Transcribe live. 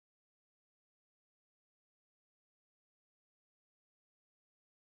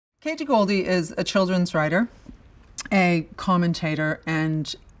Katie Goldi is a children's writer, a commentator,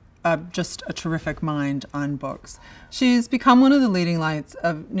 and just a terrific mind on books. She's become one of the leading lights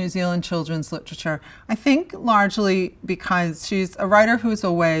of New Zealand children's literature, I think largely because she's a writer who's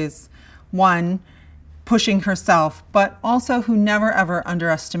always, one, pushing herself, but also who never ever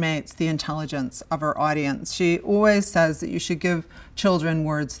underestimates the intelligence of her audience. She always says that you should give children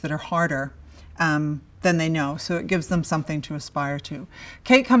words that are harder than they know, so it gives them something to aspire to.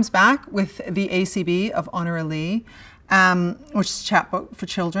 Kate comes back with the ACB of Honora Lee, which is a chapbook for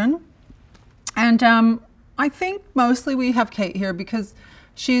children. And I think mostly we have Kate here because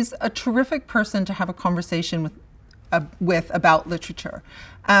she's a terrific person to have a conversation with about literature.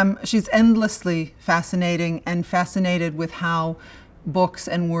 She's endlessly fascinating and fascinated with how books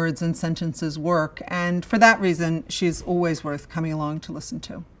and words and sentences work. And for that reason, she's always worth coming along to listen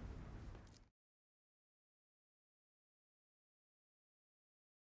to.